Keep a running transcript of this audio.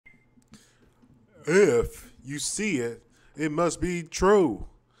If you see it, it must be true.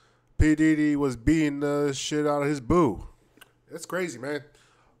 P Diddy was beating the shit out of his boo. That's crazy, man.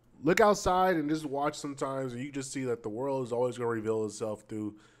 Look outside and just watch sometimes, and you just see that the world is always going to reveal itself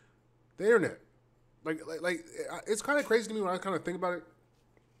through the internet. It's kind of crazy to me when I kind of think about it.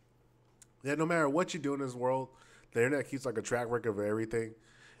 That no matter what you do in this world, the internet keeps like a track record of everything.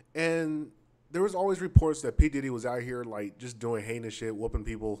 And there was always reports that P Diddy was out here like just doing heinous shit, whooping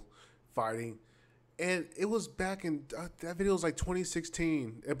people, fighting. And it was back in that video was like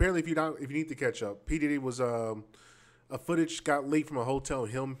 2016. Apparently, if you need to catch up, P Diddy was a footage got leaked from a hotel.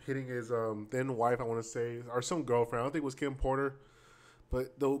 Him hitting his then wife, I want to say, or some girlfriend. I don't think it was Kim Porter,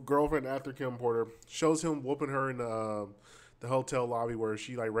 but the girlfriend after Kim Porter shows him whooping her in the hotel lobby where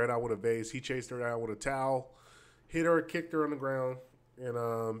she like ran out with a vase. He chased her down with a towel, hit her, kicked her on the ground,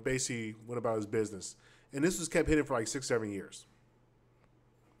 and basically went about his business. And this was kept hitting for like 6, 7 years.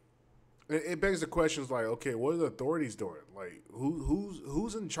 It begs the questions like, okay, what are the authorities doing? Like,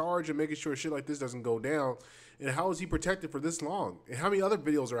 who's in charge of making sure shit like this doesn't go down? And how is he protected for this long? And how many other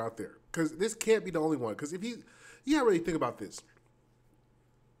videos are out there? Because this can't be the only one. Because if you gotta really think about this.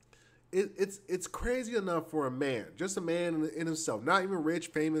 It's crazy enough for a man, just a man in himself, not even rich,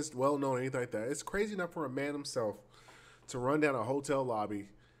 famous, well known, anything like that. It's crazy enough for a man himself to run down a hotel lobby,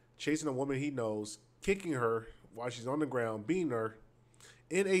 chasing a woman he knows, kicking her while she's on the ground, beating her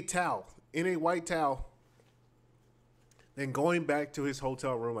in a towel, in a white towel, and going back to his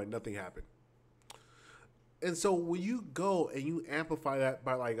hotel room like nothing happened. And so when you go and you amplify that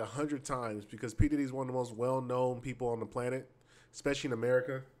by like 100 times, because P Diddy is one of the most well-known people on the planet, especially in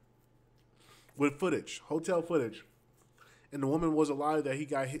America, with footage, hotel footage, and the woman was alive that he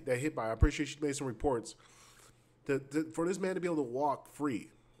got hit by. I'm pretty sure she made some reports. For this man to be able to walk freely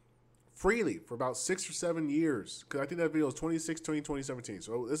for about 6 or 7 years, because I think that video was 2017.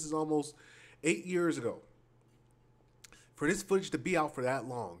 So this is almost 8 years ago. For this footage to be out for that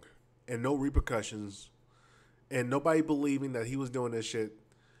long and no repercussions and nobody believing that he was doing this shit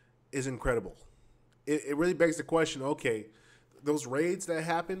is incredible. It really begs the question, okay, those raids that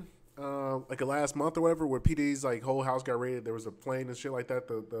happened, like the last month or whatever, where P D's like whole house got raided, there was a plane and shit like that,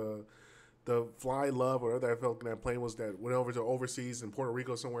 the Fly Love or whatever that felt that plane was that went over to overseas in Puerto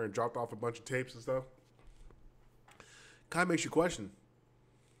Rico somewhere and dropped off a bunch of tapes and stuff. Kind of makes you question: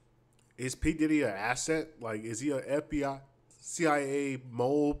 is P Diddy an asset? Like, is he a FBI, CIA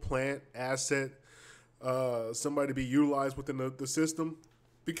mole plant asset? Somebody to be utilized within the system?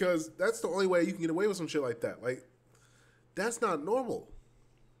 Because that's the only way you can get away with some shit like that. Like, that's not normal.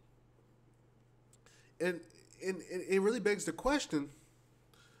 And it really begs the question: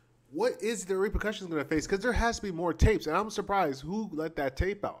 what is the repercussions going to face? Because there has to be more tapes, and I'm surprised who let that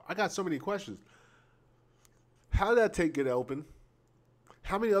tape out. I got so many questions. How did that tape get open?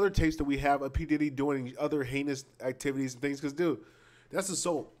 How many other tapes do we have of P Diddy doing other heinous activities and things? Because, dude, that's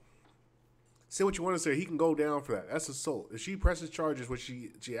assault. Say what you want to say. He can go down for that. That's assault. If she presses charges, which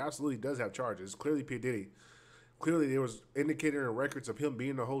she absolutely does have charges, clearly P Diddy. Clearly there was indicator and records of him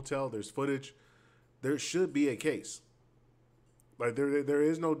being in the hotel. There's footage. There should be a case. Like, there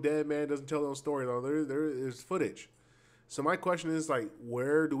is no dead man doesn't tell no story. No, there is footage. So my question is, like,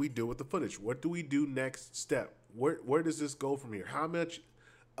 where do we do with the footage? What do we do next step? Where does this go from here? How much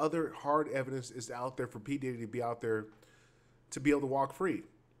other hard evidence is out there for P Diddy to be out there to be able to walk free?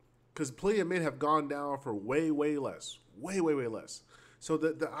 Because plenty of men have gone down for way, way less. Way, way, way less. So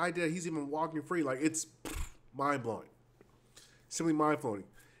the idea that he's even walking free, like, it's mind-blowing. Simply mind-blowing.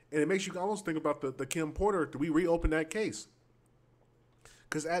 And it makes you almost think about the Kim Porter. Do we reopen that case?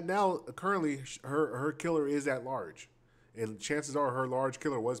 Because currently, her killer is at large. And chances are her large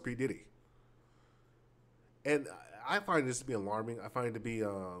killer was P. Diddy. And I find this to be alarming. I find it to be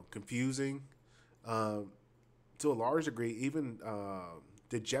confusing. To a large degree, even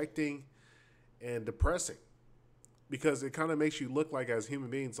dejecting and depressing. Because it kind of makes you look like, as human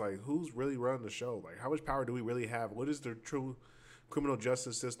beings, like, who's really running the show? Like, how much power do we really have? What is the true criminal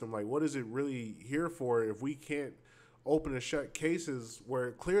justice system? Like, what is it really here for if we can't open and shut cases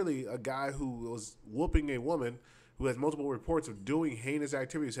where clearly a guy who was whooping a woman, who has multiple reports of doing heinous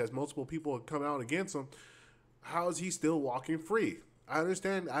activities, has multiple people come out against him, how is he still walking free? I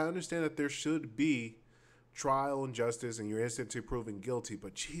understand that there should be trial and justice and you're innocent to proven guilty,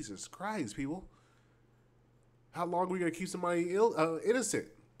 but Jesus Christ, people, how long are we going to keep somebody innocent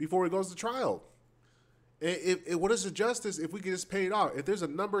before it goes to trial? What is the justice if we can just pay it off? If there's a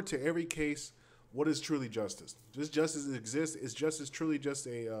number to every case, what is truly justice? Does justice exist? Is justice truly just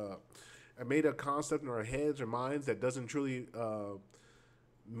a made-up concept in our heads or minds that doesn't truly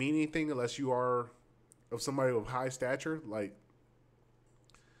mean anything unless you are of somebody of high stature? Like,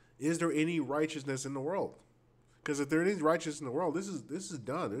 Is there any righteousness in the world? Because if there is righteousness in the world, this is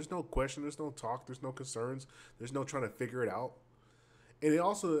done. There's no question. There's no talk. There's no concerns. There's no trying to figure it out. And it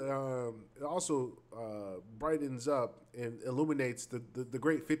also brightens up and illuminates the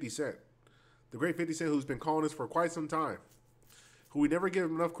great 50 Cent. The great 50 Cent, who's been calling us for quite some time, who we never give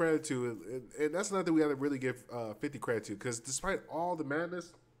him enough credit to. And that's another thing we have to really give 50 credit to. Because despite all the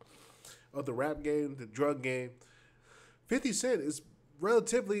madness of the rap game, the drug game, 50 Cent is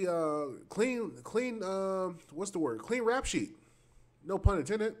relatively clean, what's the word? Clean rap sheet. No pun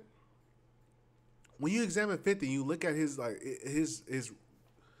intended. When you examine 50, you look at his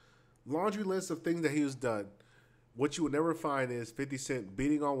laundry list of things that he has done. What you would never find is 50 Cent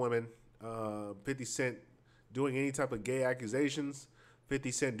beating on women, 50 Cent doing any type of gay accusations,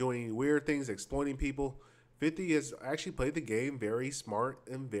 50 Cent doing any weird things, exploiting people. 50 has actually played the game very smart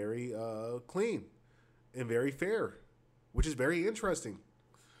and very clean and very fair, which is very interesting.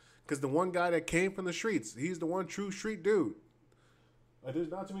 Because the one guy that came from the streets, he's the one true street dude.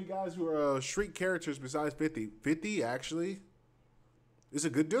 There's not too many guys who are street characters besides 50. 50 actually is a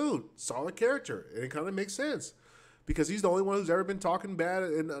good dude, solid character, and it kind of makes sense because he's the only one who's ever been talking bad,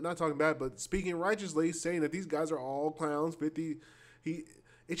 and not talking bad, but speaking righteously, saying that these guys are all clowns. 50,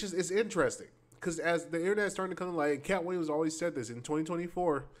 it's interesting because as the internet is starting to come to light, and Cat Williams always said this in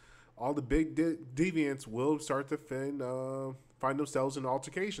 2024, all the big deviants will start to find themselves in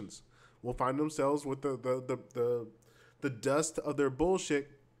altercations. Will find themselves with the dust of their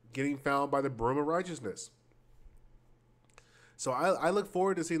bullshit getting found by the broom of righteousness. So I look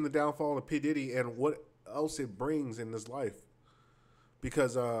forward to seeing the downfall of P Diddy and what else it brings in this life,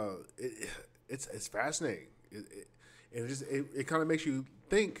 because it's fascinating. It kind of makes you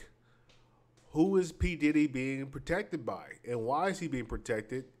think, who is P Diddy being protected by, and why is he being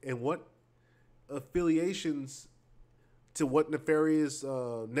protected, and what affiliations to what nefarious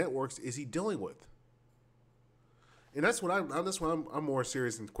networks is he dealing with? And that's what I'm more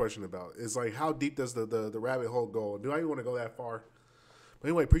serious in question about. Is like, how deep does the rabbit hole go? Do I even want to go that far? But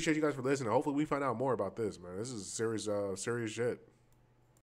anyway, appreciate you guys for listening. Hopefully we find out more about this, man. This is serious shit.